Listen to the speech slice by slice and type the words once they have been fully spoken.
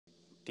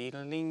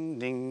Ding,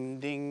 ding, ding,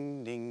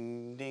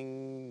 ding,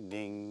 ding,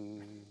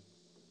 ding,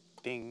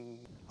 ding.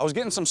 I was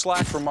getting some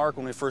slack from Mark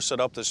when we first set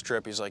up this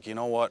trip. He's like, you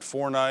know what,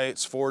 4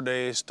 nights, 4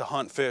 days to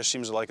hunt fish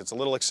seems like it's a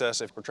little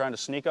excessive. We're trying to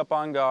sneak up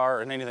on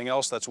gar and anything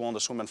else that's willing to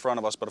swim in front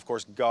of us, but of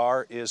course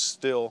gar is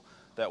still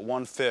that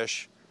one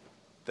fish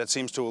that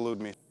seems to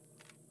elude me.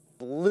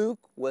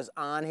 Luke was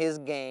on his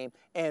game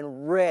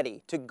and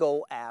ready to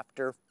go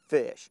after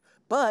fish.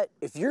 But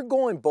if you're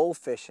going bow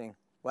fishing,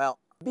 well,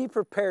 be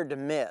prepared to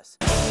miss.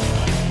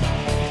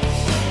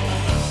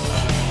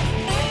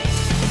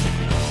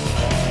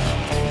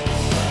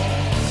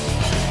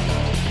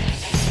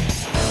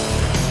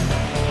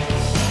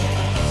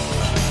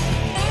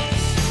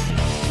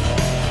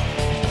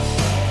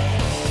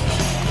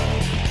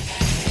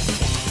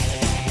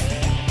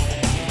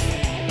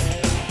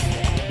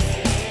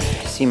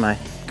 See my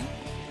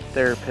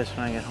therapist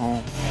when I get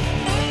home.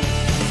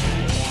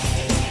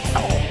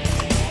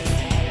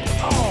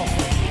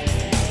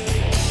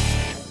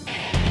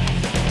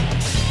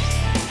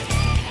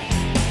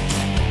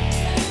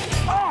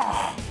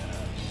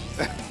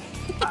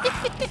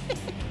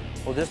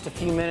 Well, just a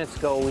few minutes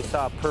ago, we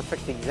saw a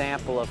perfect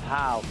example of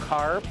how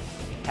carp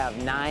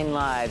have 9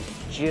 lives,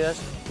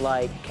 just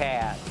like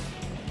cats.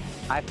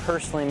 I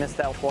personally missed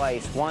out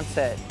twice, once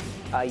at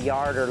a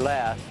yard or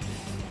less,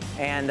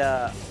 and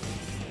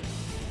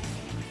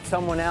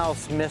someone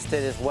else missed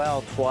it as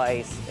well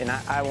twice, and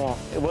I won't,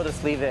 we'll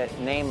just leave it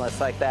nameless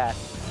like that.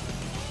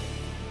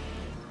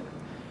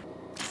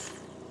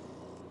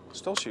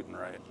 Still shooting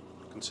right,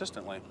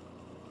 consistently.